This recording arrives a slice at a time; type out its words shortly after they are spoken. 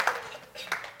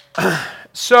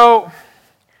So,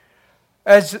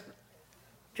 as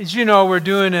you know, we're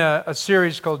doing a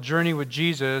series called Journey with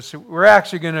Jesus. We're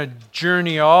actually going to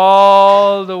journey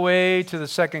all the way to the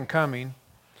second coming.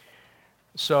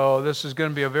 So this is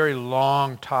going to be a very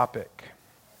long topic.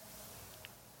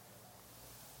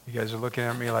 You guys are looking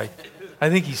at me like, I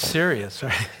think he's serious,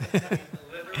 right?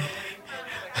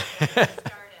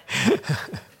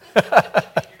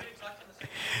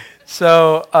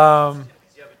 So,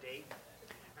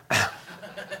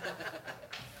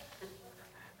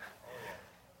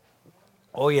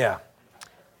 oh yeah,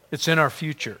 it's in our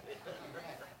future.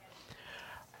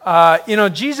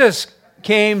 Jesus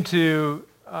came to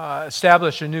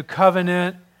establish a new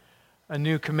covenant, a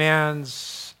new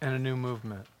commands, and a new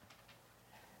movement.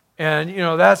 And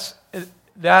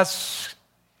that's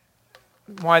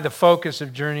why the focus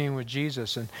of journeying with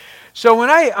Jesus. And so when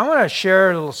I want to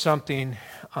share a little something,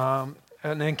 an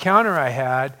encounter I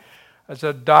had at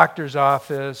a doctor's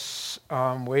office,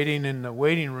 waiting in the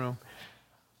waiting room,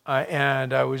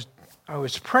 and I was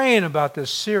praying about this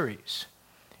series,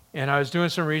 and I was doing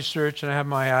some research, and I had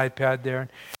my iPad there. And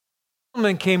a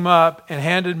woman came up and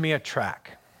handed me a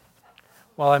tract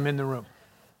while I'm in the room,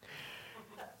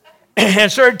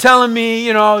 and started telling me,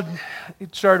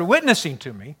 it started witnessing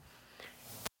to me.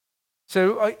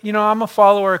 So, I'm a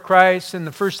follower of Christ, and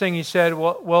the first thing he said,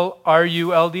 well, are you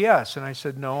LDS? And I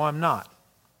said, no, I'm not.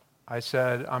 I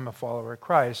said, I'm a follower of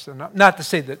Christ. And not to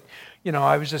say that,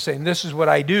 I was just saying, this is what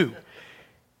I do.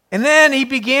 And then he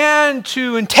began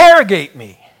to interrogate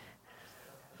me.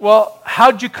 Well,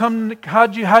 how do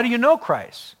you know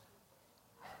Christ?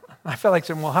 I felt like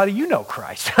saying, well, how do you know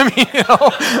Christ? I mean,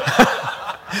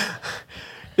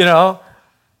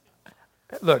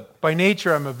 look, by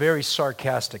nature, I'm a very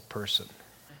sarcastic person.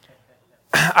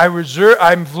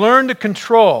 I've learned to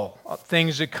control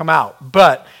things that come out.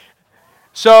 But,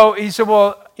 so he said,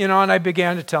 well, and I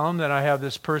began to tell him that I have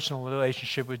this personal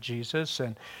relationship with Jesus.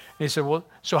 And he said, well,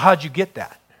 so how'd you get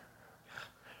that?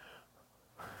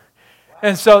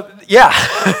 And so, yeah,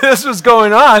 this was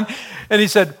going on. And he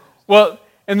said, well,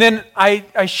 and then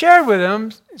I shared with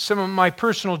him some of my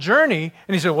personal journey.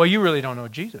 And he said, well, you really don't know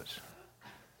Jesus.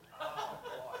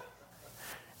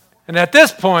 And at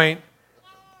this point,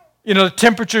 the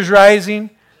temperature's rising.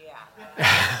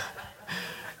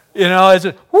 Yeah. It's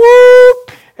a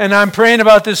whoop, and I'm praying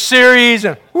about this series,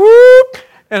 and whoop,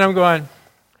 and I'm going,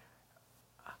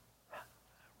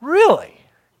 really?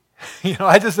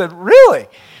 I just said, really?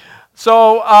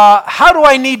 So how do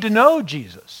I need to know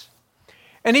Jesus?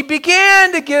 And he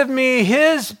began to give me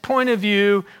his point of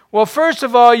view. Well, first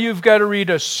of all, you've got to read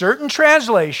a certain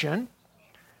translation.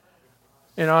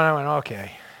 And I went,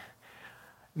 okay.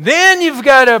 Then you've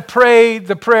got to pray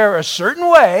the prayer a certain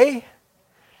way.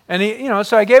 And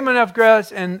so I gave him enough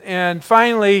grace, and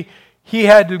finally he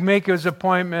had to make his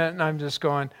appointment, and I'm just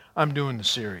going, I'm doing the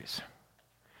series.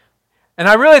 And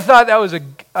I really thought that was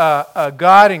a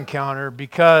God encounter,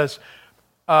 because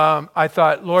I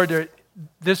thought, Lord,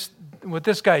 what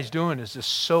this guy's doing is just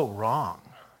so wrong.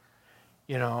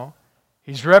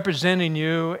 He's representing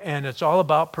you, and it's all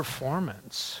about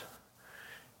performance.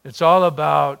 It's all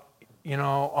about, he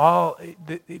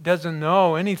doesn't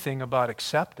know anything about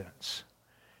acceptance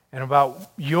and about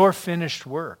your finished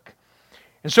work.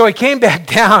 And so he came back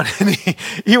down, and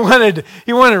he wanted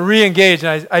to re-engage,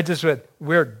 and I just went,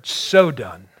 we're so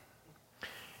done.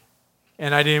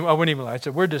 And I wouldn't even lie. I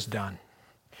said, we're just done.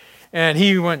 And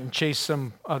he went and chased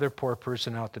some other poor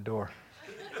person out the door.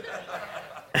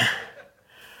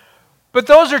 But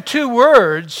those are two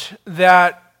words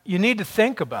that you need to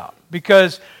think about,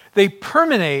 because they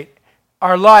permeate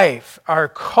our life, our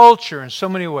culture in so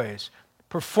many ways.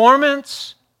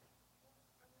 Performance,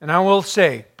 and I will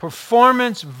say,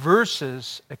 performance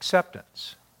versus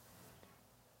acceptance.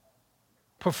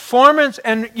 Performance,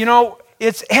 and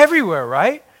it's everywhere,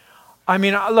 right? I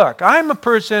mean, look, I'm a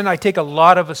person, I take a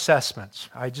lot of assessments.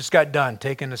 I just got done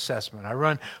taking an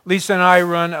assessment. Lisa and I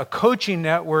run a coaching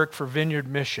network for Vineyard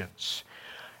Missions.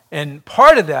 And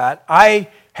part of that, I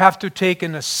have to take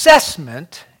an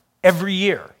assessment every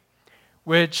year,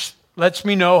 which lets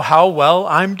me know how well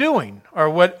I'm doing, or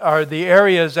what are the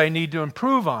areas I need to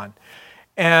improve on.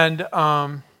 And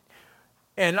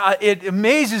it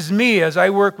amazes me as I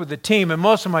work with the team, and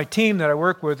most of my team that I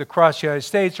work with across the United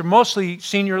States are mostly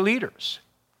senior leaders.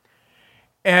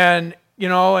 And,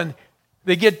 and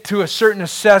they get to a certain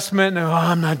assessment, and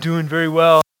I'm not doing very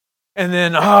well. And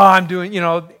then, I'm doing,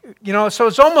 so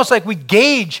it's almost like we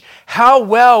gauge how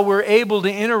well we're able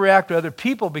to interact with other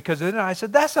people, because I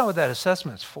said, that's not what that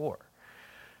assessment's for.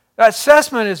 That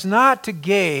assessment is not to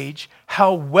gauge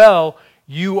how well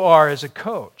you are as a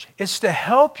coach. It's to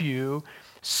help you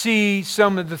see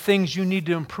some of the things you need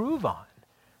to improve on.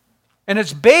 And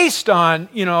it's based on,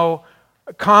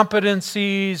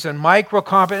 competencies and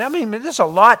micro-competencies. I mean, there's a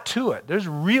lot to it. There's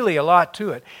really a lot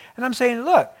to it. And I'm saying,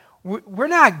 look, we're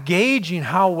not gauging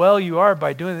how well you are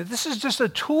by doing it. This is just a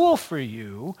tool for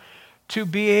you to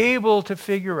be able to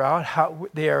figure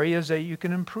out the areas that you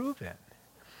can improve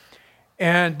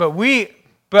in.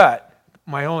 But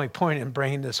my only point in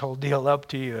bringing this whole deal up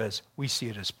to you is we see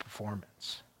it as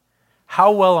performance.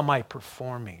 How well am I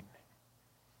performing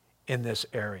in this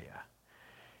area?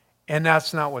 And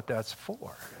that's not what that's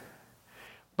for.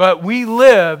 But we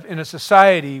live in a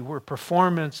society where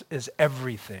performance is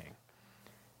everything.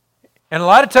 And a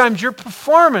lot of times your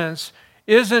performance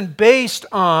isn't based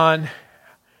on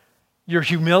your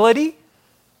humility.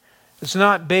 It's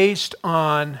not based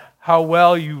on how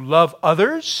well you love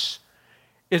others.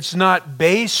 It's not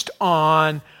based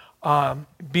on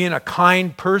being a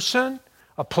kind person,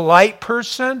 a polite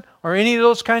person, or any of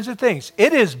those kinds of things.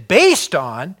 It is based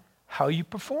on how you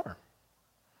perform.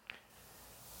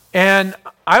 And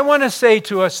I want to say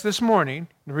to us this morning,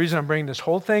 the reason I'm bringing this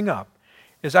whole thing up,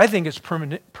 is I think it's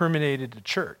permeated the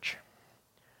church.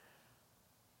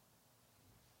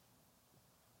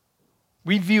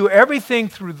 We view everything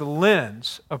through the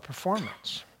lens of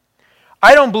performance.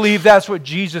 I don't believe that's what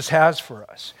Jesus has for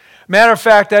us. Matter of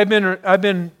fact, I've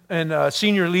been a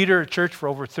senior leader at church for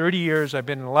over 30 years. I've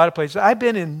been in a lot of places. I've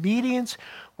been in meetings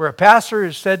where a pastor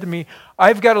has said to me,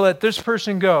 I've got to let this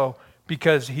person go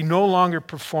because he no longer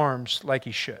performs like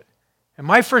he should. And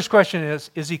my first question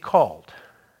is he called?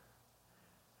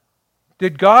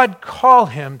 Did God call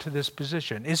him to this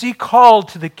position? Is he called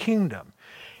to the kingdom?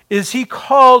 Is he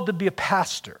called to be a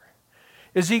pastor?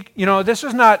 Is he, this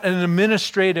is not an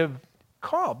administrative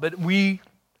call, but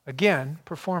again,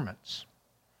 performance.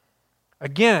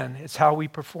 Again, it's how we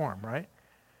perform, right?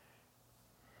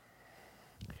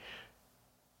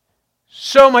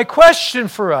 So my question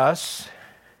for us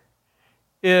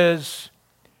is,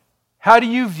 how do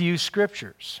you view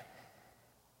scriptures?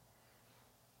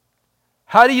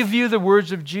 How do you view the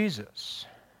words of Jesus?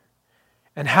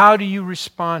 And how do you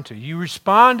respond to it? You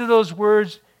respond to those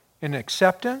words in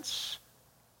acceptance,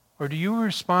 or do you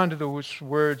respond to those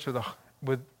words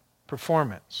with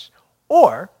performance?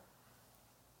 Or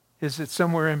is it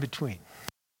somewhere in between?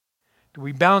 Do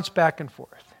we bounce back and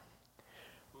forth?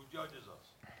 Who judges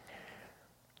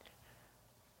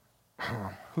us?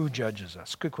 Who judges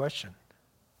us? Good question.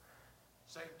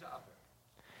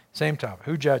 Same topic.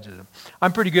 Who judges them?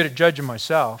 I'm pretty good at judging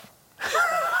myself.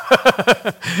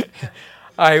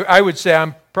 I would say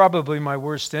I'm probably my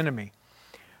worst enemy.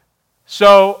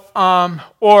 So,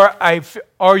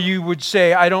 or you would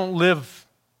say I don't live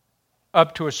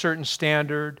up to a certain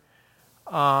standard.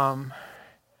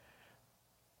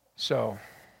 So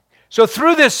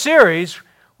through this series,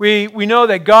 we know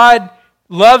that God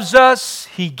loves us.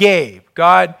 He gave.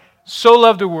 God so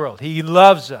loved the world. He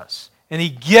loves us, and He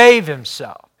gave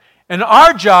Himself. And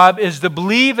our job is to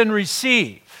believe and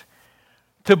receive.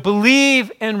 To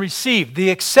believe and receive,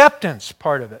 the acceptance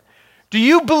part of it. Do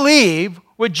you believe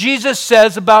what Jesus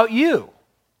says about you?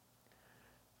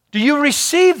 Do you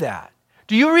receive that?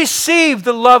 Do you receive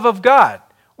the love of God,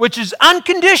 which is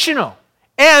unconditional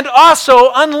and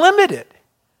also unlimited?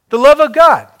 The love of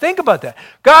God. Think about that.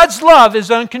 God's love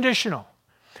is unconditional.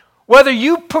 Whether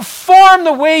you perform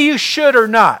the way you should or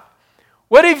not,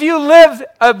 whether you live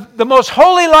the most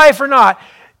holy life or not,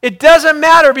 it doesn't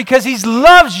matter because He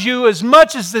loves you as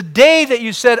much as the day that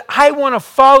you said, I want to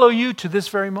follow you to this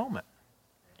very moment.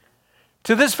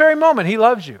 To this very moment, He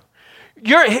loves you.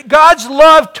 God's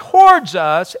love towards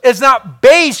us is not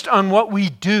based on what we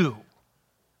do.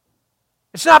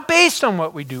 It's not based on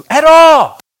what we do at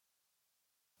all.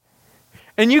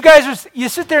 And you guys, you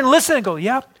sit there and listen and go,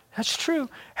 yeah, that's true.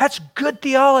 That's good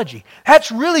theology.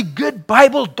 That's really good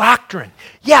Bible doctrine.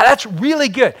 Yeah, that's really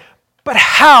good. But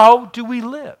how do we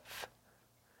live?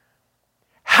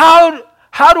 How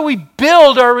do we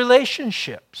build our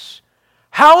relationships?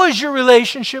 How is your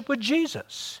relationship with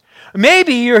Jesus?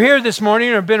 Maybe you're here this morning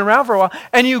or have been around for a while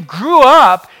and you grew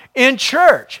up in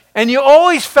church and you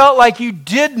always felt like you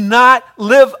did not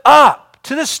live up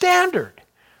to the standard.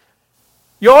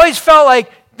 You always felt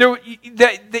like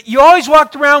that you always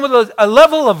walked around with a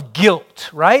level of guilt,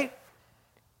 right?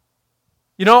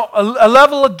 A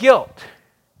level of guilt.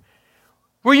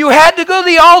 Where you had to go to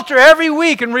the altar every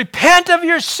week and repent of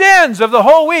your sins of the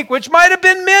whole week, which might have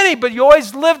been many, but you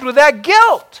always lived with that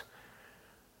guilt.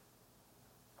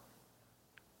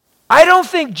 I don't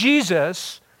think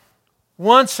Jesus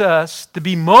wants us to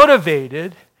be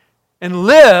motivated and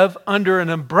live under an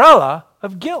umbrella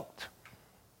of guilt.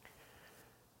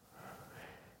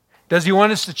 Does he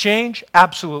want us to change?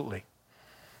 Absolutely.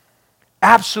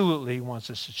 Absolutely he wants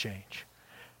us to change.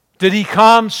 Did he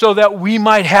come so that we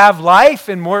might have life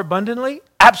and more abundantly?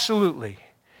 Absolutely.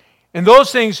 And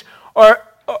those things are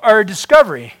a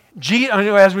discovery.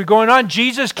 As we're going on,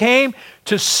 Jesus came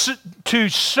to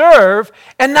serve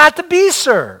and not to be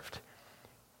served.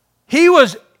 He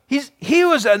was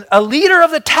a leader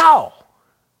of the towel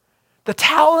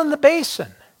in the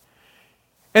basin.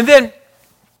 And then,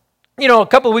 a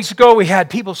couple of weeks ago, we had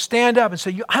people stand up and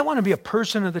say, I want to be a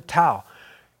person of the towel.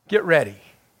 Get ready.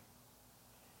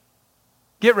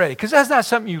 Get ready, because that's not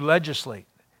something you legislate.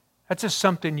 That's just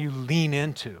something you lean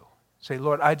into. Say,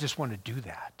 Lord, I just want to do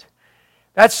that.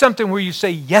 That's something where you say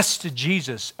yes to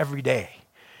Jesus every day.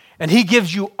 And he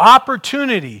gives you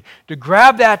opportunity to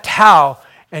grab that towel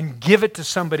and give it to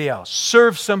somebody else.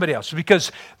 Serve somebody else.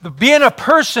 Because being a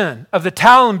person of the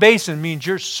towel and basin means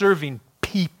you're serving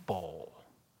people.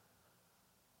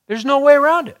 There's no way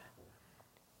around it.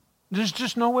 There's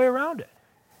just no way around it.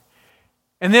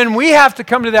 And then we have to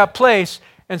come to that place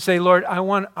and say, Lord, I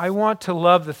want to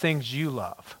love the things you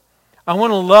love. I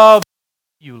want to love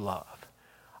you love.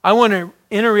 I want to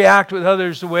interact with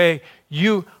others the way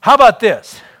you... How about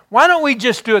this? Why don't we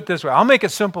just do it this way? I'll make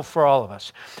it simple for all of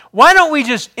us. Why don't we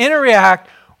just interact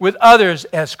with others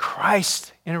as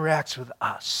Christ interacts with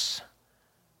us?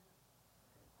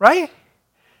 Right?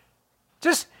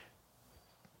 Just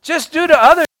do to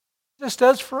others what Jesus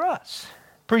does for us.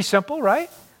 Pretty simple, right?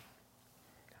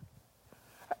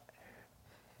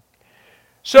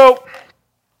 So,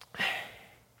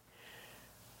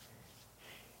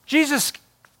 Jesus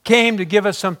came to give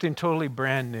us something totally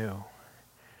brand new.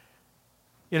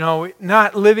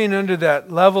 Not living under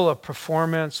that level of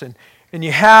performance. And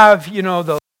you have,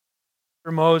 the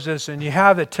Moses, and you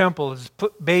have the temple is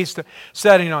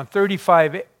setting on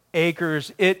 35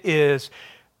 acres. It is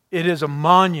a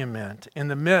monument in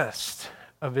the midst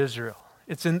of Israel.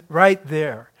 It's right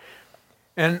there.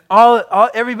 And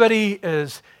everybody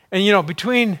is... And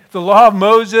between the law of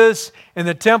Moses and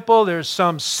the temple, there's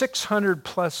some 600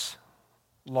 plus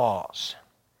laws.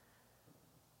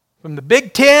 From the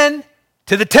Big Ten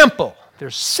to the temple,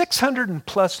 there's 600 and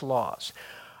plus laws.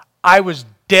 I was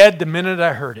dead the minute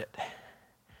I heard it,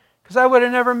 because I would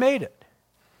have never made it.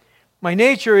 My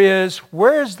nature is,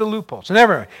 where's the loopholes? So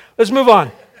never mind. Let's move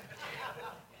on.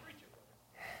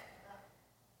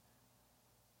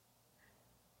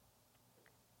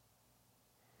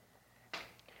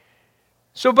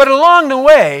 But along the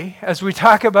way, as we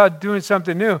talk about doing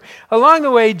something new, along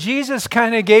the way, Jesus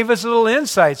kind of gave us little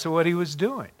insights of what he was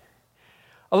doing.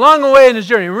 Along the way in his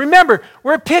journey. Remember,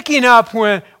 we're picking up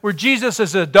where Jesus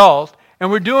is an adult, and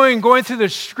we're going through the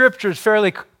scriptures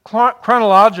fairly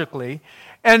chronologically.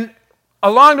 And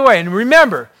along the way, and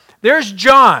remember, there's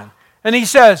John, and he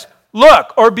says,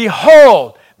 look, or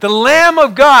behold, the Lamb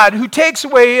of God who takes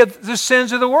away the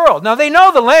sins of the world. Now, they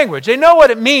know the language. They know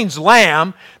what it means,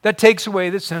 lamb, that takes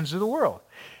away the sins of the world.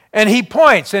 And he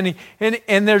points, and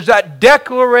there's that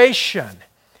declaration.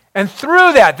 And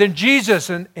through that, then Jesus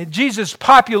and Jesus'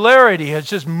 popularity is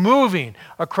just moving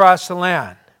across the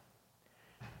land.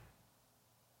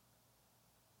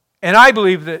 And I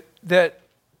believe that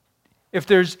if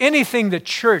there's anything the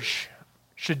church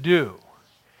should do,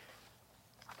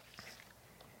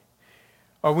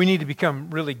 or we need to become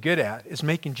really good at, is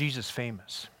making Jesus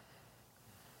famous.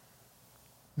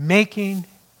 Making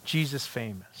Jesus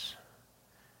famous.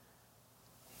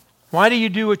 Why do you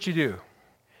do what you do?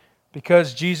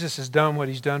 Because Jesus has done what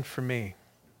he's done for me.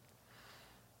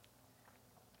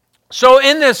 So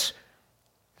in this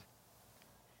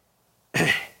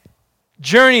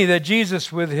journey that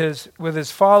Jesus with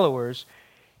his followers,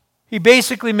 he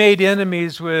basically made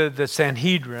enemies with the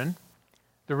Sanhedrin,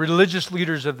 the religious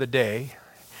leaders of the day.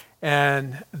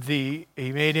 And he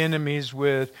made enemies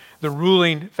with the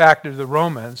ruling factor, the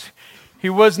Romans. He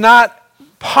was not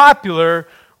popular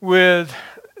with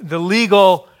the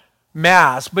legal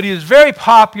mass, but he was very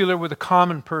popular with the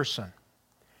common person.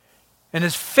 And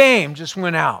his fame just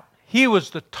went out. He was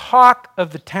the talk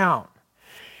of the town.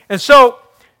 And so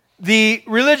the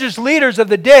religious leaders of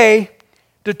the day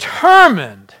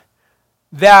determined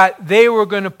that they were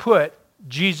going to put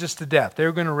Jesus to death. They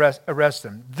were going to arrest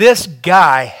him. This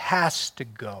guy has to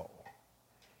go.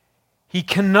 He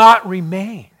cannot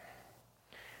remain.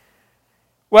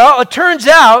 Well, it turns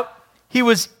out he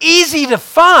was easy to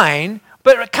find,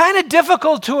 but kind of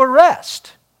difficult to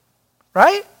arrest.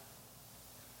 Right?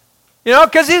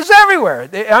 Because he was everywhere.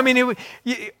 I mean,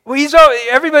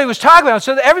 everybody was talking about him,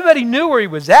 so everybody knew where he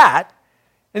was at,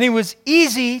 and he was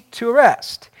easy to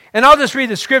arrest. And I'll just read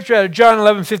the scripture out of John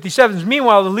 11:57.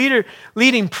 Meanwhile, the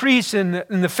leading priests and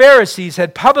the Pharisees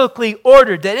had publicly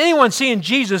ordered that anyone seeing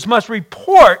Jesus must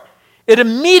report it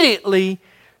immediately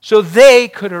so they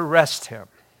could arrest him.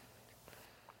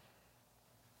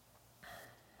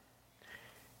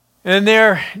 And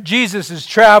there, Jesus is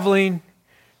traveling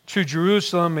to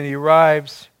Jerusalem, and he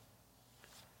arrives.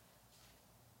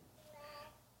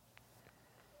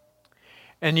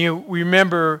 And you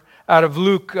remember out of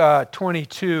Luke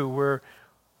 22,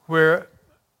 where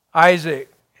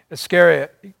Isaac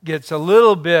Iscariot gets a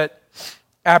little bit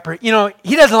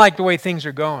he doesn't like the way things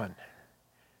are going.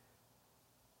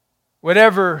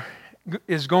 Whatever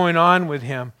is going on with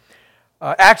him.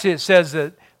 Actually, it says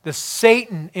that the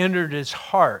Satan entered his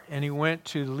heart, and he went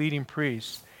to the leading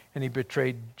priests, and he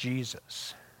betrayed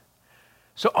Jesus.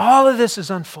 So all of this is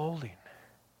unfolding.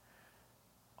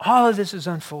 All of this is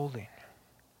unfolding.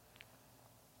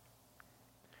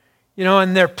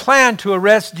 And their plan to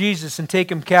arrest Jesus and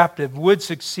take him captive would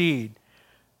succeed,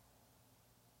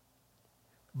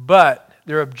 but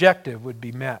their objective would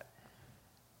be met.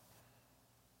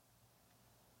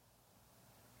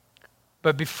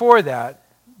 But before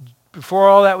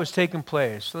all that was taking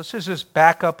place, let's just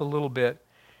back up a little bit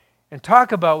and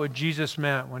talk about what Jesus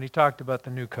meant when he talked about the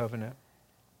new covenant.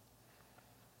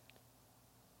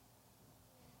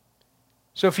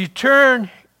 So if you turn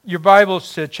your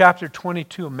Bibles to chapter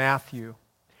 22 of Matthew,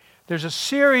 there's a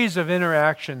series of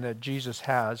interaction that Jesus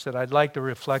has that I'd like to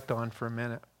reflect on for a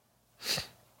minute.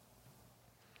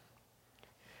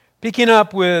 Picking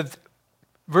up with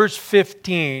verse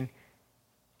 15,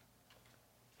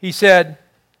 it says,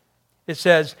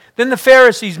 "Then the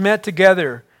Pharisees met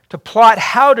together to plot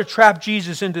how to trap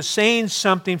Jesus into saying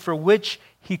something for which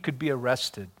he could be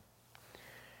arrested.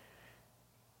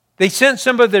 They sent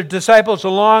some of their disciples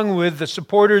along with the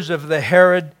supporters of the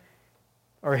Herod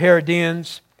or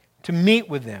Herodians to meet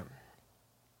with them.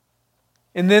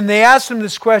 And then they asked him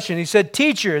this question. He said,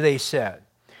 "Teacher," they said,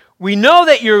 "we know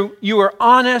that you are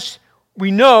honest. We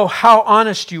know how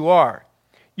honest you are.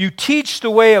 You teach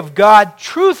the way of God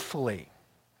truthfully."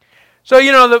 So,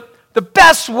 the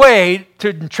best way to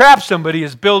entrap somebody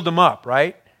is build them up,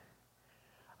 right?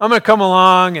 I'm going to come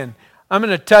along and I'm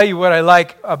going to tell you what I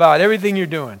like about everything you're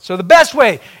doing. So the best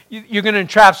way you're going to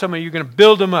entrap somebody, you're going to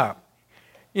build them up.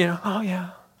 Oh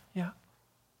yeah.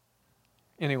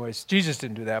 Anyways, Jesus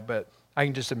didn't do that, but I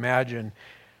can just imagine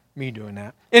me doing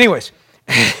that. Anyways.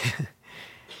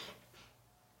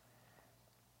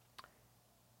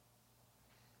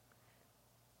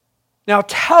 Now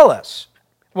tell us,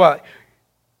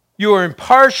 you are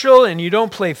impartial and you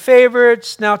don't play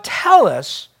favorites. Now tell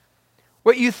us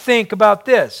what you think about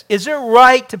this. Is it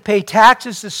right to pay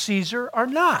taxes to Caesar or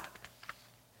not?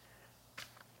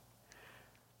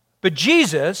 But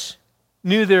Jesus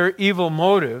knew their evil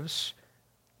motives.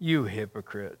 "You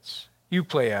hypocrites, you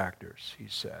play actors," he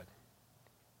said.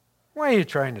 "Why are you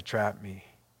trying to trap me?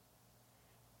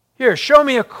 Here, show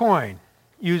me a coin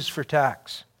used for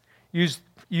tax, used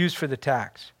for the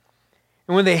tax."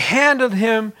 And when they handed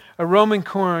him a Roman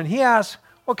coin, he asked,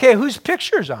 "Okay, whose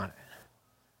picture's on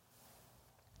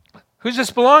it? Who's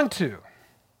this belong to?"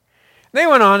 They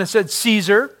went on and said,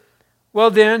 "Caesar."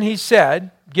 "Well then," he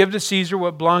said, "give to Caesar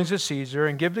what belongs to Caesar,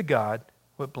 and give to God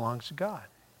what belongs to God."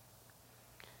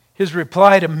 His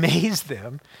reply amazed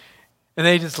them, and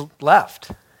they just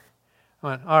left. I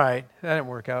went, all right, that didn't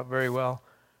work out very well.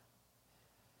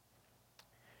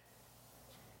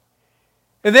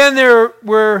 And then there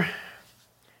were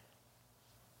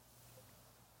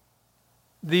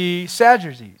the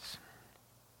Sadducees.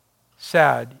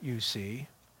 Sad, you see.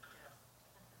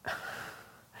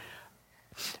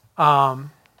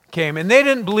 Came, and they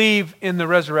didn't believe in the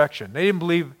resurrection. They didn't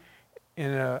believe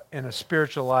in a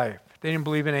spiritual life. They didn't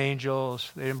believe in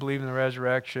angels. They didn't believe in the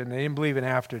resurrection. They didn't believe in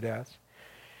after death.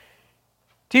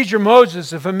 "Teacher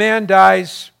Moses, if a man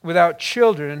dies without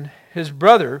children, his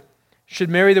brother should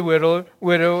marry the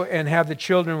widow and have the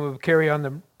children who will carry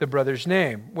on the brother's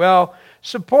name. Well,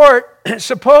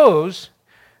 suppose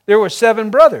there were 7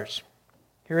 brothers."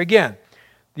 Here again,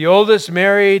 the oldest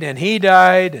married and he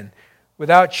died and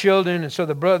without children, and so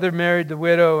the brother married the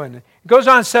widow, and it goes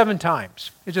on 7 times.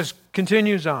 It just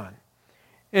continues on.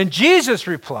 And Jesus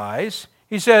replies,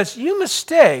 he says, "You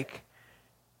mistake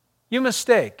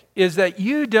is that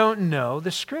you don't know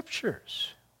the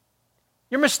Scriptures.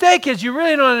 Your mistake is you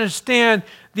really don't understand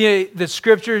the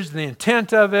Scriptures, the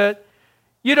intent of it.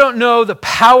 You don't know the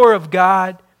power of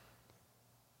God.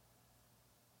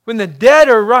 When the dead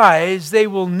arise, they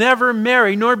will never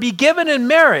marry, nor be given in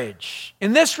marriage.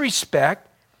 In this respect,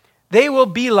 they will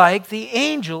be like the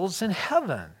angels in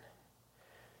heaven."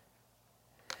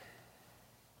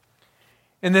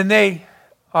 And then they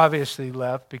obviously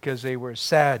left because they were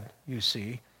sad, you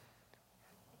see.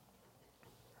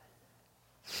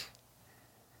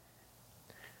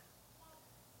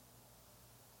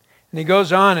 And he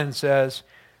goes on and says,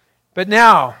 but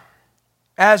now,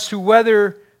 as to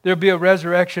whether there'll be a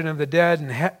resurrection of the dead,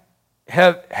 and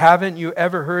haven't you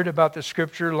ever heard about the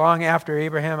scripture? Long after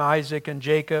Abraham, Isaac, and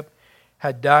Jacob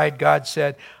had died, God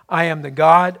said, I am the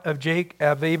God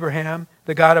of Abraham,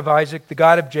 the God of Isaac, the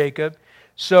God of Jacob.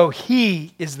 So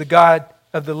he is the God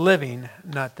of the living,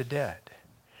 not the dead.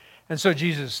 And so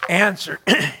Jesus' answer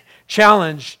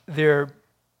challenged their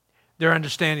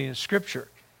understanding of scripture.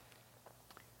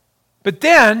 But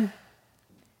then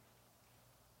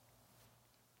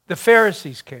the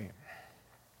Pharisees came.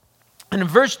 And in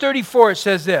verse 34 it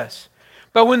says this,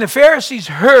 but when the Pharisees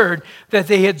heard that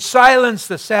they had silenced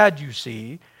the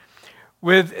Sadducee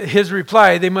with his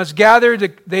reply, they met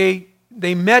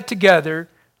together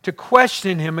to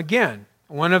question him again.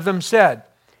 One of them said,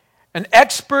 an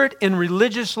expert in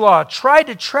religious law tried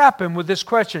to trap him with this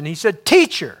question. He said,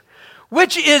 teacher,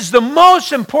 which is the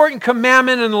most important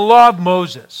commandment in the law of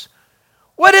Moses?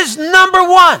 What is number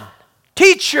one?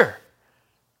 Teacher,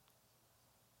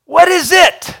 what is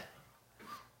it?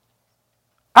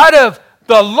 Out of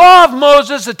the law of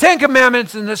Moses, the Ten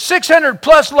Commandments, and the 600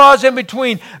 plus laws in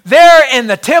between, there in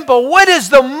the temple, what is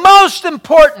the most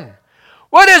important?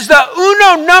 What is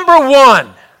the number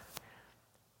one?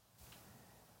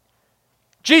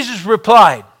 Jesus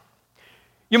replied,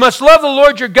 you must love the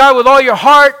Lord your God with all your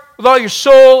heart, with all your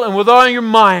soul, and with all your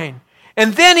mind.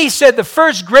 And then he said the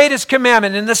first greatest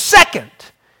commandment, and the second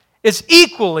is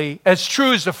equally as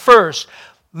true as the first.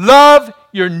 Love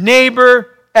your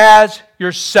neighbor as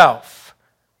yourself.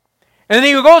 And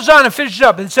then he goes on and finishes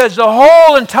up and says the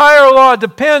whole entire law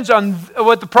depends on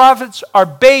what the prophets are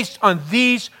based on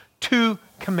these two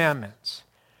commandments.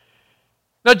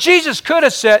 Now Jesus could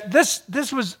have said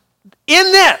this was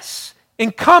in this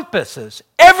encompasses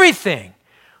everything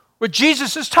what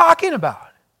Jesus is talking about.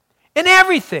 In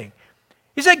everything.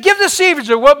 He said, give the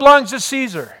Caesar what belongs to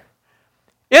Caesar.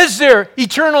 Is there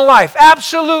eternal life?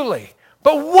 Absolutely.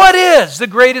 But what is the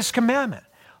greatest commandment?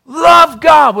 Love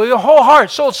God with your whole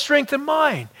heart, soul, strength, and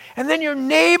mind. And then your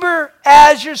neighbor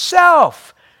as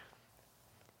yourself.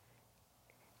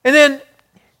 And then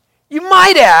you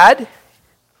might add,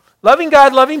 loving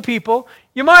God, loving people,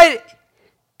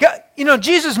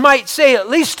 Jesus might say, at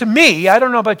least to me, I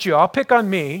don't know about you, I'll pick on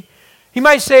me. He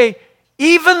might say,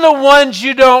 even the ones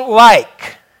you don't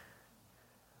like.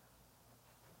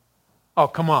 Oh,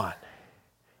 come on.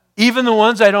 Even the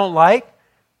ones I don't like,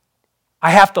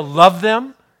 I have to love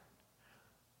them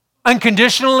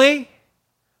unconditionally,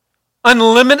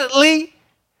 unlimitedly,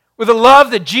 with the love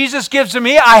that Jesus gives to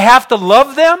me. I have to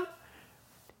love them.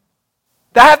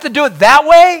 I have to do it that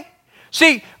way.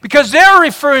 See, because they're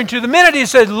referring to, the minute he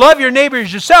said, love your neighbor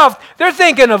as yourself, they're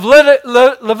thinking of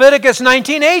Leviticus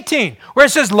 19:18, where it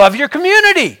says, love your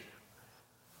community.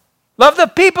 Love the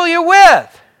people you're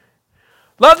with.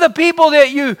 Love the people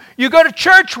that you go to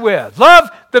church with. Love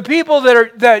the people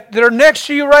that are next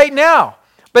to you right now.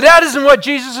 But that isn't what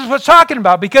Jesus was talking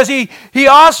about, because he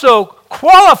also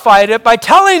qualified it by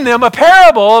telling them a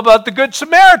parable about the Good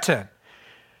Samaritan.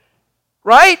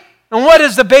 Right? And what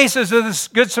is the basis of this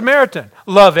Good Samaritan?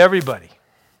 Love everybody.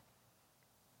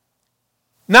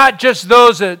 Not just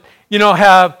those that,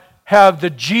 have the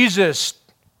Jesus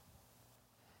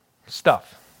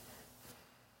stuff.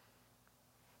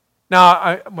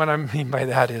 Now, what I mean by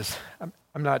that is,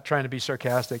 I'm not trying to be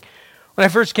sarcastic. When I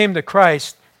first came to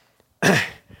Christ,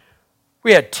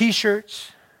 we had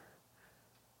T-shirts.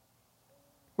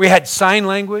 We had sign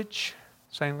language.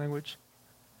 Sign language.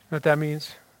 You know what that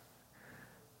means?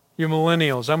 You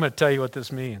millennials, I'm going to tell you what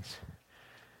this means.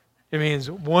 It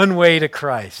means one way to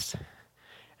Christ.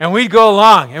 And we'd go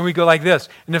along, and we'd go like this.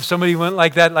 And if somebody went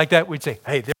like that, we'd say,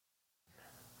 hey, there.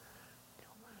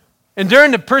 And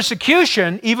during the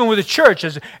persecution, even with the church,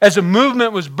 as a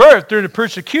movement was birthed during the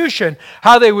persecution,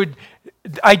 how they would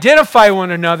identify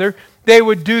one another, they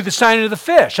would do the sign of the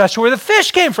fish. That's where the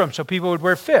fish came from. So people would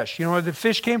wear fish. You know where the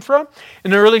fish came from?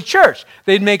 In the early church.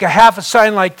 They'd make a half a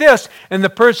sign like this, and the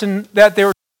person that they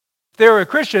were a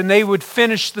Christian, they would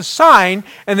finish the sign,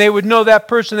 and they would know that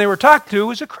person they were talking to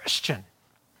was a Christian.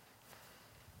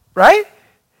 Right?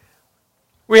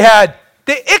 We had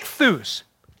the ichthus,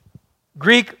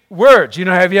 Greek words.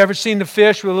 Have you ever seen the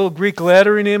fish with a little Greek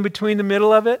lettering in between the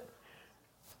middle of it?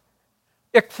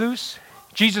 Ichthus,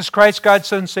 Jesus Christ, God's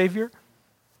Son, Savior.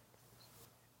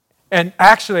 And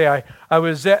actually, I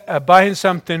was buying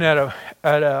something at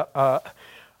a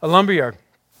lumberyard,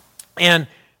 and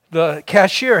the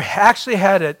cashier actually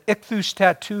had an ichthus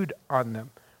tattooed on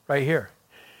them right here.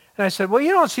 And I said, well,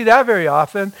 you don't see that very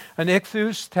often, an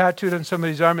ichthus tattooed on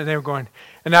somebody's arm. And they were going,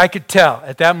 and I could tell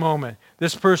at that moment,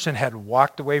 this person had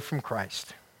walked away from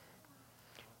Christ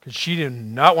because she did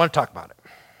not want to talk about it.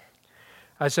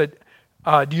 I said,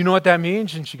 do you know what that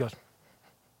means? And she goes,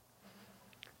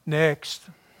 next.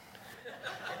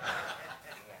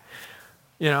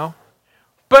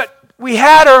 But we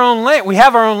have our own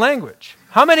language.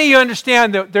 How many of you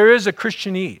understand that there is a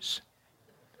Christianese?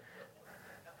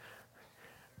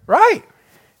 Right.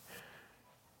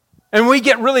 And we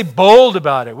get really bold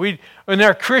about it. In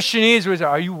our Christianese, we say,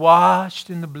 are you washed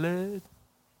in the blood?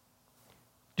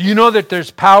 Do you know that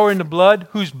there's power in the blood?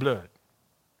 Whose blood?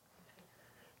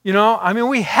 We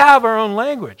have our own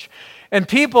language. And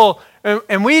people,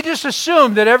 and we just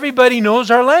assume that everybody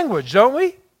knows our language, don't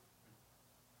we?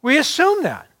 We assume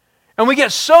that. And we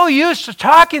get so used to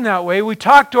talking that way, we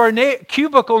talk to our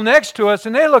cubicle next to us,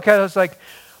 and they look at us like,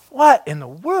 what in the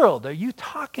world are you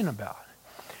talking about?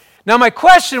 Now, my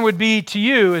question would be to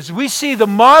you, as we see the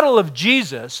model of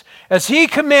Jesus, as he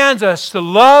commands us to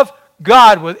love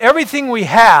God with everything we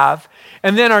have,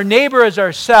 and then our neighbor as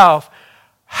ourselves,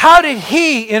 how did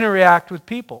he interact with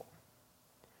people?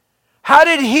 How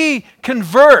did he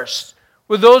converse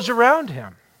with those around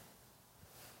him?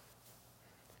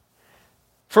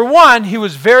 For one, he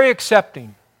was very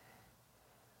accepting.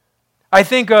 I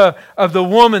think of the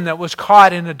woman that was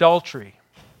caught in adultery.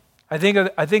 I think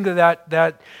of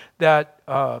that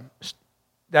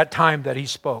time that he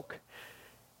spoke.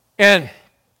 And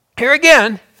here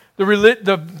again,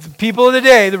 the people of the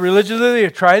day, the religious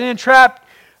leaders, are trying to entrap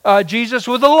Jesus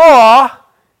with the law.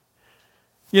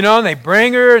 And they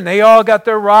bring her, and they all got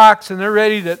their rocks, and they're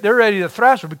ready to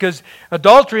thrash her, because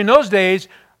adultery in those days,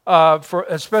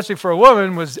 especially for a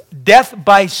woman, was death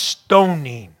by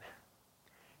stoning.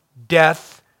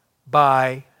 Death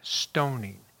by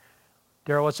stoning.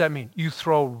 Darryl, what's that mean? You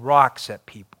throw rocks at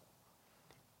people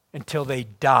until they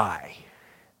die.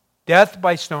 Death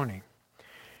by stoning.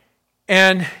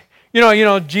 And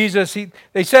Jesus,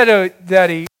 they said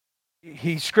that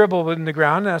he scribbled in the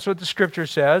ground. That's what the scripture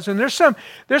says. And there's some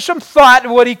thought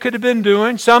of what he could have been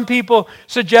doing. Some people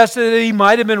suggested that he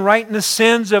might have been writing the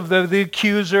sins of the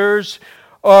accusers,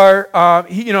 or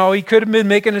he could have been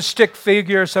making a stick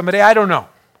figure of somebody. I don't know.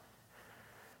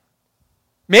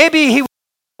 Maybe he was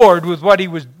bored with what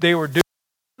they were doing.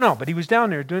 No, but he was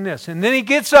down there doing this. And then he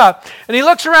gets up and he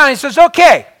looks around and he says,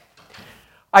 okay,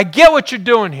 I get what you're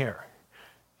doing here.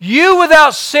 You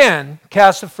without sin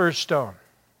cast the first stone.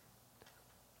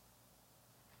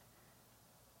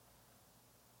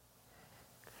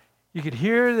 You could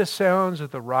hear the sounds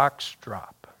of the rocks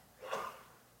drop.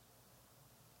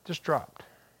 Just dropped.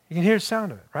 You can hear the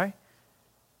sound of it, right?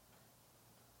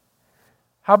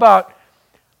 How about,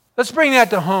 let's bring that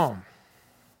to home.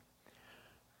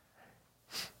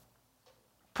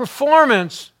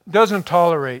 Performance doesn't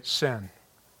tolerate sin.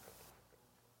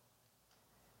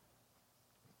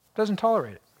 Doesn't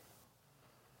tolerate it.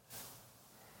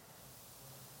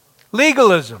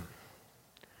 Legalism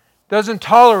doesn't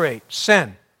tolerate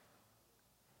sin.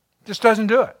 Just doesn't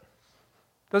do it.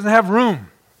 Doesn't have room.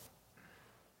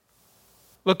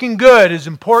 Looking good is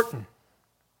important.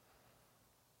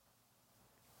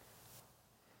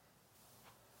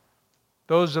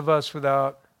 Those of us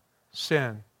without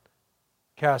sin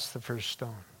cast the first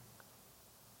stone.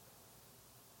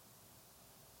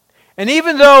 And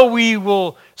even though we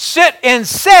will sit and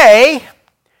say,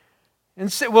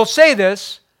 we'll say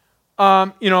this,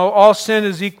 all sin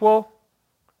is equal.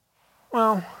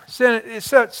 Well, sin is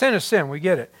sin, we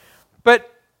get it.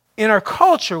 But in our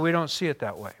culture, we don't see it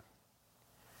that way.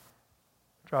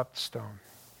 Drop the stone.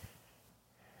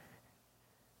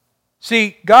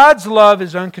 See, God's love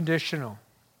is unconditional.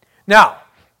 Now,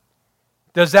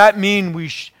 does that mean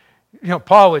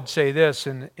Paul would say this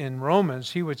in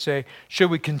Romans, he would say, should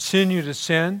we continue to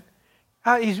sin?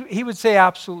 He would say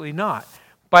absolutely not.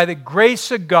 By the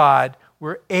grace of God,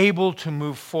 we're able to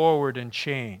move forward and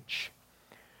change.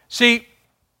 See,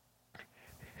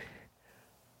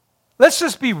 let's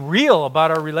just be real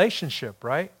about our relationship,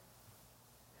 right?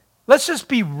 Let's just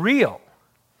be real.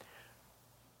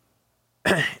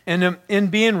 And in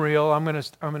being real, I'm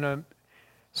gonna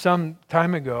some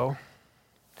time ago,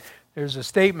 there's a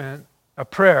statement, a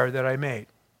prayer that I made.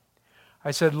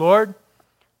 I said, Lord,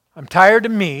 I'm tired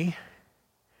of me.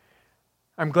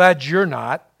 I'm glad you're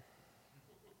not.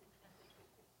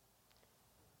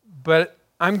 But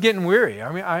I'm getting weary.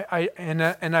 I mean,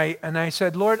 I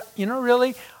said, Lord,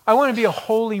 really, I want to be a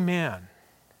holy man.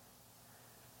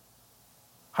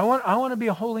 I want to be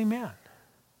a holy man.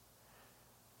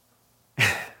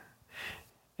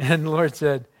 And the Lord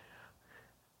said,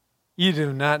 you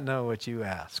do not know what you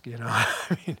ask,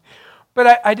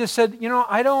 But I just said,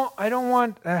 I don't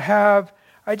want to have,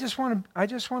 I just want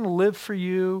to live for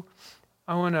you.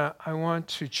 I want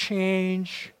to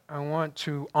change. I want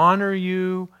to honor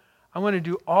you. I want to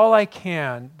do all I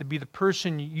can to be the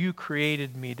person you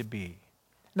created me to be.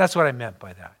 And that's what I meant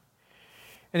by that.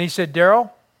 And he said, Daryl,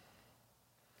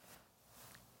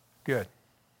 good.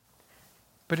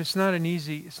 But it's not an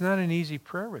easy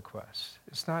prayer request.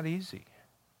 It's not easy.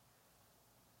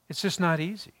 It's just not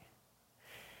easy.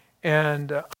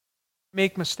 And I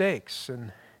make mistakes,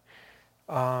 and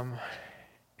I'm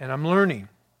learning.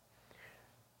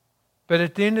 But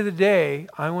at the end of the day,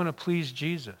 I want to please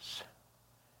Jesus.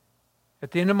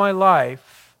 At the end of my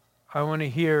life, I want to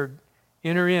hear,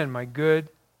 enter in my good,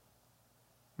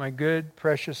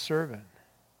 precious servant.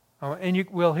 And you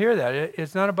will hear that.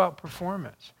 It's not about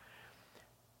performance.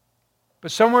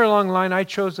 But somewhere along the line, I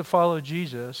chose to follow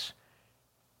Jesus,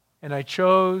 and I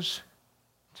chose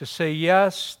to say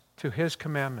yes to his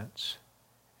commandments.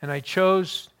 And I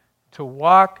chose to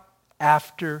walk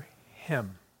after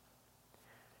him.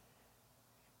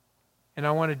 And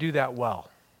I want to do that well.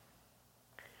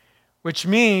 Which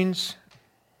means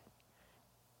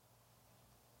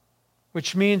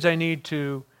I need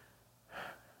to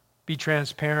be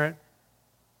transparent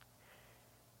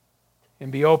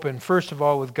and be open, first of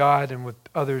all, with God and with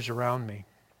others around me.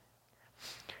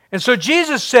 And so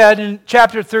Jesus said in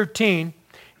chapter 13,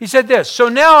 he said this, so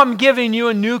now I'm giving you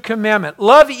a new commandment.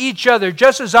 Love each other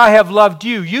just as I have loved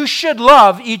you. You should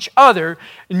love each other,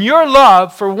 and your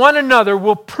love for one another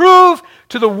will prove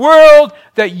to the world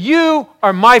that you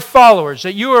are my followers,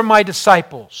 that you are my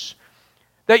disciples,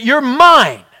 that you're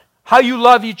mine, how you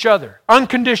love each other,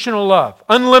 unconditional love,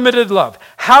 unlimited love,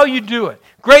 how you do it.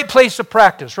 Great place to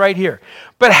practice right here.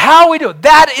 But how we do it,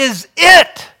 that is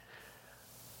it.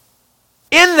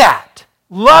 In that,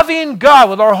 loving God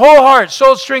with our whole heart,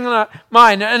 soul, strength, and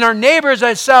mind, and our neighbors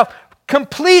as self,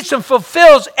 completes and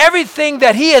fulfills everything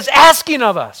that he is asking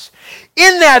of us.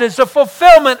 In that is the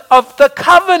fulfillment of the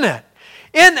covenant.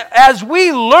 As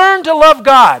we learn to love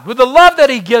God with the love that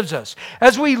he gives us,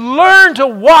 as we learn to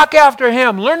walk after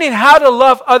him, learning how to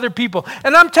love other people.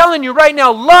 And I'm telling you right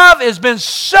now, love has been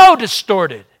so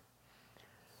distorted.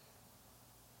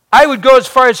 I would go as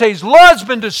far as say, love's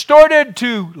been distorted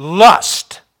to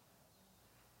lust.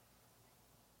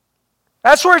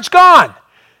 That's where it's gone.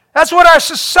 That's what our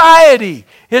society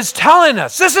is telling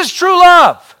us. This is true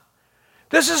love.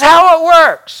 This is how it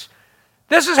works.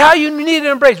 This is how you need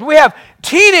to embrace. We have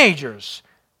teenagers,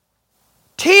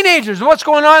 what's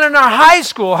going on in our high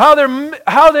school, how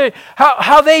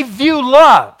they view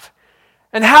love,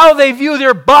 and how they view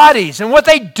their bodies, and what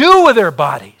they do with their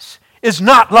bodies is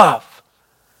not love.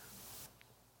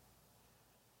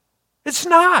 It's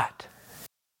not.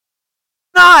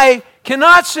 I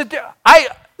cannot sit there.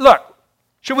 Look,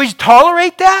 should we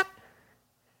tolerate that?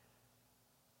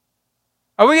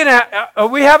 Are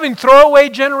we having throwaway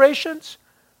generations?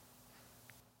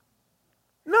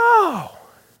 No.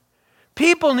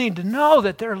 People need to know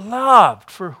that they're loved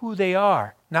for who they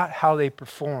are, not how they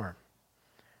perform.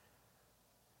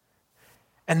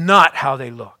 And not how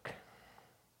they look.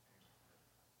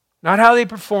 Not how they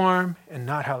perform and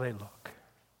not how they look.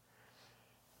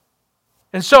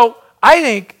 And so I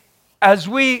think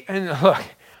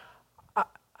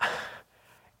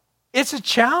it's a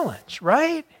challenge,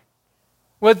 right?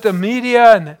 With the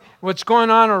media and what's going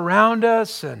on around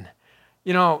us, and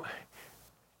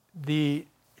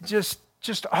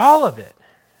just all of it.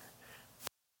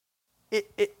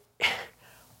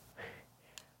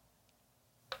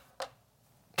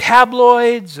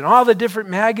 Tabloids and all the different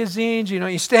magazines,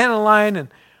 you stand in line and,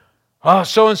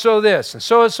 so-and-so this and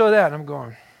so-and-so that. And I'm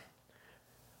going,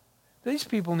 these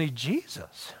people need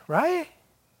Jesus, right?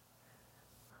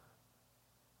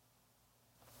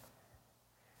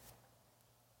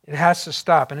 It has to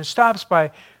stop. And it stops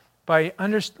by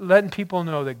letting people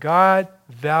know that God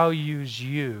values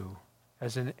you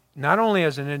not only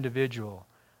as an individual,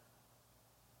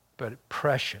 but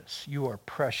precious. You are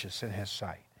precious in his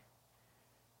sight.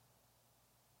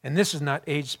 And this is not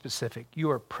age specific.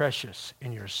 You are precious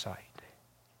in your sight,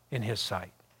 in his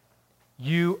sight.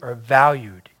 You are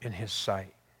valued in his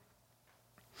sight.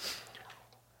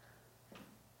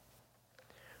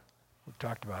 We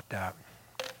talked about that.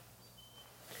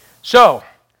 So,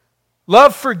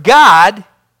 love for God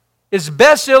is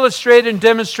best illustrated and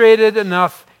demonstrated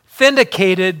enough,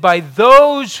 vindicated by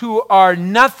those who are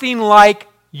nothing like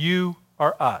you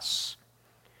or us.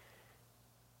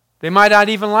 They might not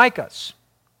even like us.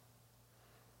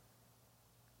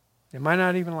 They might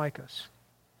not even like us.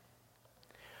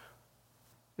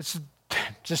 It's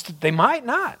just that they might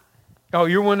not. Oh,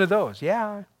 you're one of those.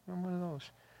 Yeah, I'm one of those.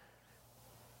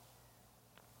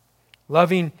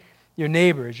 Loving your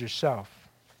neighbor as yourself.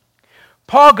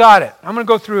 Paul got it. I'm going to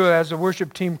go through, as the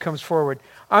worship team comes forward,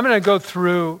 I'm going to go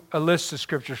through a list of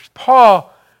scriptures.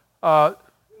 Paul,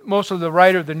 most of the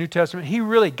writer of the New Testament, he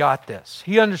really got this.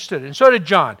 He understood it. And so did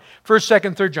John. 1st,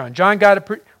 2nd, 3rd John. John got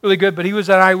it really good, but he was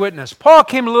an eyewitness. Paul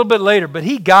came a little bit later, but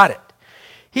he got it.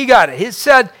 He got it.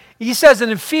 He says in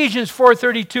Ephesians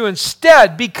 4:32,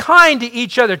 instead, be kind to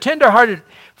each other, tenderhearted,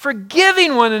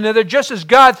 forgiving one another, just as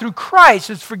God through Christ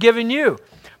has forgiven you.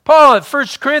 Paul at 1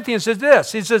 Corinthians says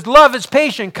this. He says, love is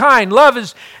patient, kind. Love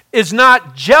is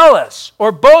not jealous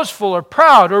or boastful or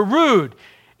proud or rude.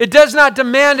 It does not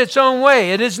demand its own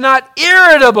way. It is not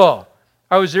irritable.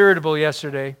 I was irritable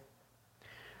yesterday.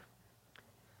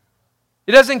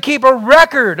 It doesn't keep a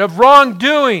record of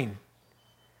wrongdoing.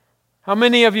 How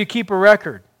many of you keep a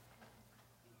record?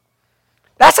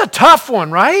 That's a tough one,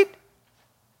 right?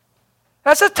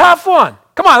 That's a tough one.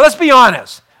 Come on, let's be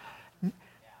honest.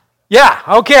 Yeah,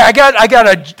 okay, I got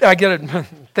a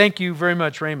thank you very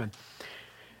much, Raymond.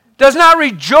 Does not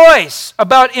rejoice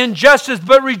about injustice,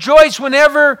 but rejoice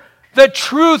whenever the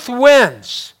truth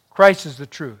wins. Christ is the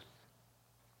truth.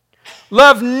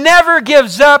 Love never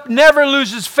gives up, never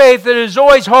loses faith. It is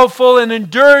always hopeful and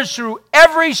endures through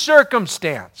every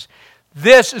circumstance.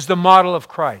 This is the model of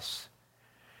Christ.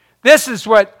 This is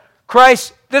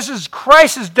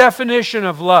Christ's definition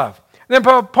of love. Then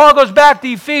Paul goes back to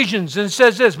Ephesians and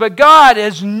says this, but God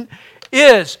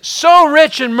is so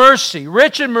rich in mercy,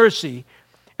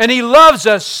 and He loves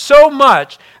us so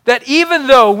much that even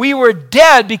though we were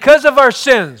dead because of our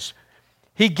sins,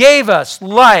 He gave us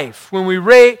life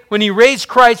when He raised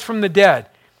Christ from the dead.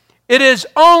 It is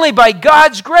only by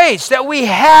God's grace that we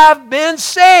have been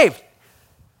saved.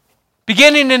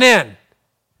 Beginning and end.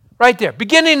 Right there.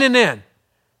 Beginning and end.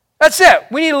 That's it.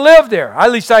 We need to live there.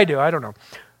 At least I do. I don't know.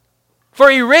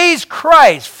 For He raised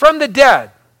Christ from the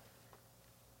dead.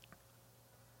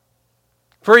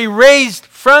 For He raised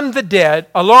from the dead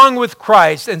along with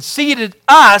Christ and seated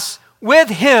us with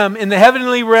Him in the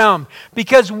heavenly realm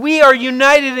because we are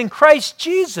united in Christ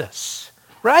Jesus.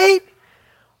 Right?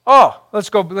 Oh, let's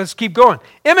keep going.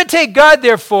 Imitate God,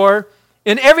 therefore,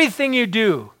 in everything you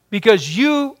do because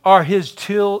you are His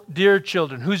dear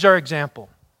children. Who's our example?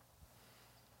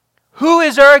 Who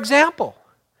is our example?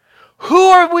 Who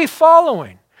are we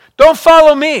following? Don't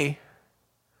follow me.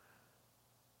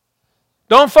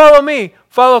 Don't follow me.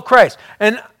 Follow Christ.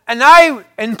 And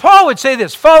Paul would say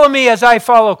this, follow me as I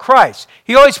follow Christ.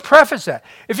 He always prefaced that.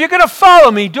 If you're going to follow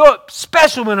me, do it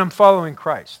special when I'm following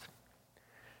Christ.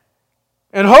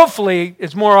 And hopefully,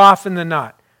 it's more often than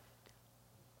not.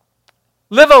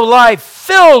 Live a life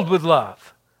filled with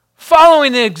love,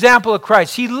 following the example of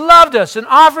Christ. He loved us and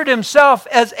offered Himself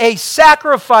as a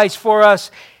sacrifice for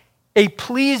us, a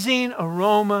pleasing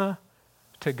aroma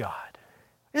to God.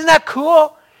 Isn't that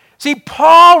cool? See,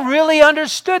 Paul really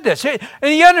understood this. And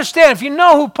you understand, if you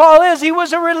know who Paul is, he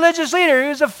was a religious leader. He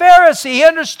was a Pharisee. He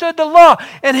understood the law.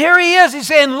 And here he is. He's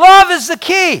saying love is the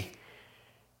key.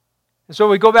 And so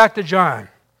we go back to John.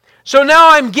 So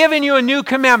now I'm giving you a new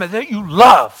commandment that you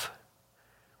love.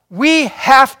 We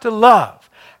have to love.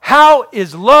 How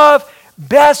is love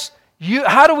best?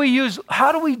 How do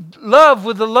we love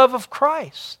with the love of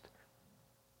Christ?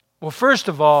 Well, first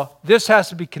of all, this has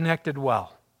to be connected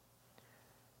well.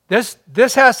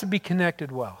 This has to be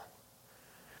connected well.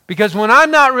 Because when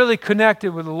I'm not really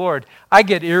connected with the Lord, I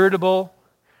get irritable.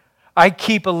 I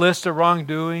keep a list of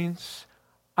wrongdoings.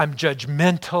 I'm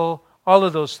judgmental. All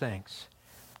of those things.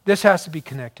 This has to be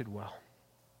connected well.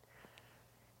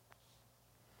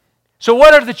 So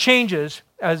what are the changes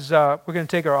as we're going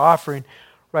to take our offering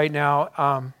right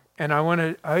now? And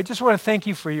I just want to thank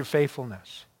you for your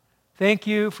faithfulness. Thank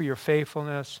you for your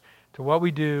faithfulness to what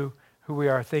we do, who we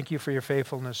are. Thank you for your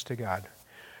faithfulness to God.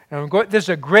 And this is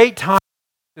a great time.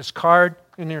 This card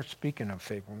in there, speaking of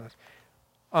faithfulness.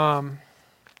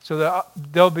 So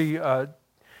they'll be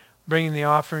bringing the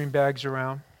offering bags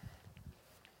around.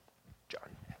 John,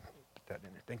 put that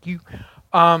in there. Thank you.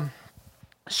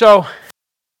 So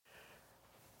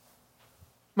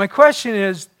my question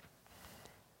is,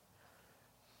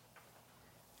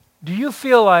 do you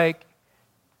feel like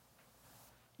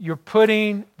you're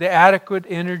putting the adequate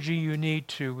energy you need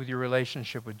to with your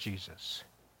relationship with Jesus?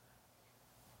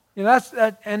 You know,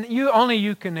 and only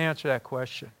you can answer that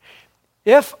question.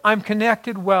 If I'm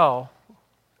connected well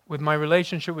with my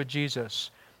relationship with Jesus,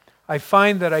 I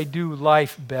find that I do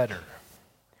life better.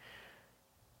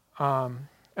 And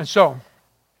so,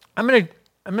 I'm going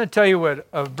to tell you what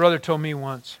a brother told me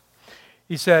once.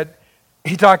 He said,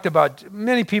 he talked about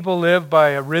many people live by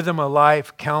a rhythm of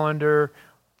life, calendar,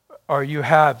 or you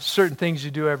have certain things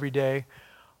you do every day.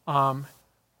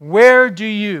 Where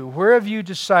have you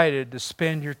decided to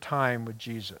spend your time with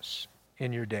Jesus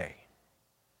in your day?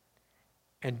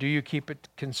 And do you keep it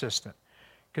consistent?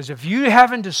 Because if you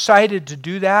haven't decided to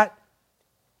do that,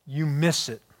 you miss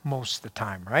it most of the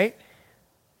time, right?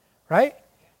 Right?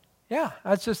 Yeah,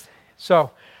 that's just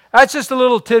a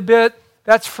little tidbit.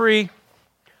 That's free.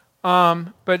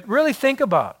 But really think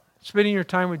about spending your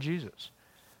time with Jesus.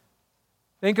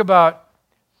 Think about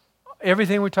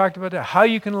everything we talked about there, how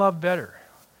you can love better.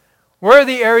 Where are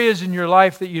the areas in your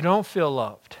life that you don't feel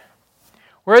loved?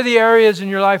 Where are the areas in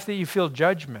your life that you feel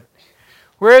judgment?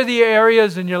 Where are the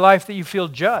areas in your life that you feel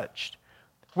judged?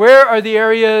 Where are the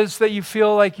areas that you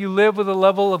feel like you live with a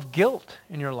level of guilt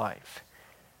in your life?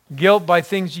 Guilt by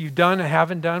things you've done and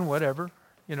haven't done, whatever,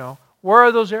 Where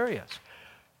are those areas?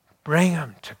 Bring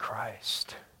them to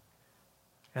Christ.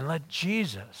 And let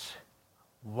Jesus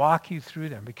walk you through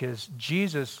them, because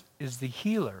Jesus is the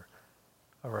healer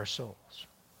of our souls.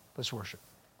 Let's worship.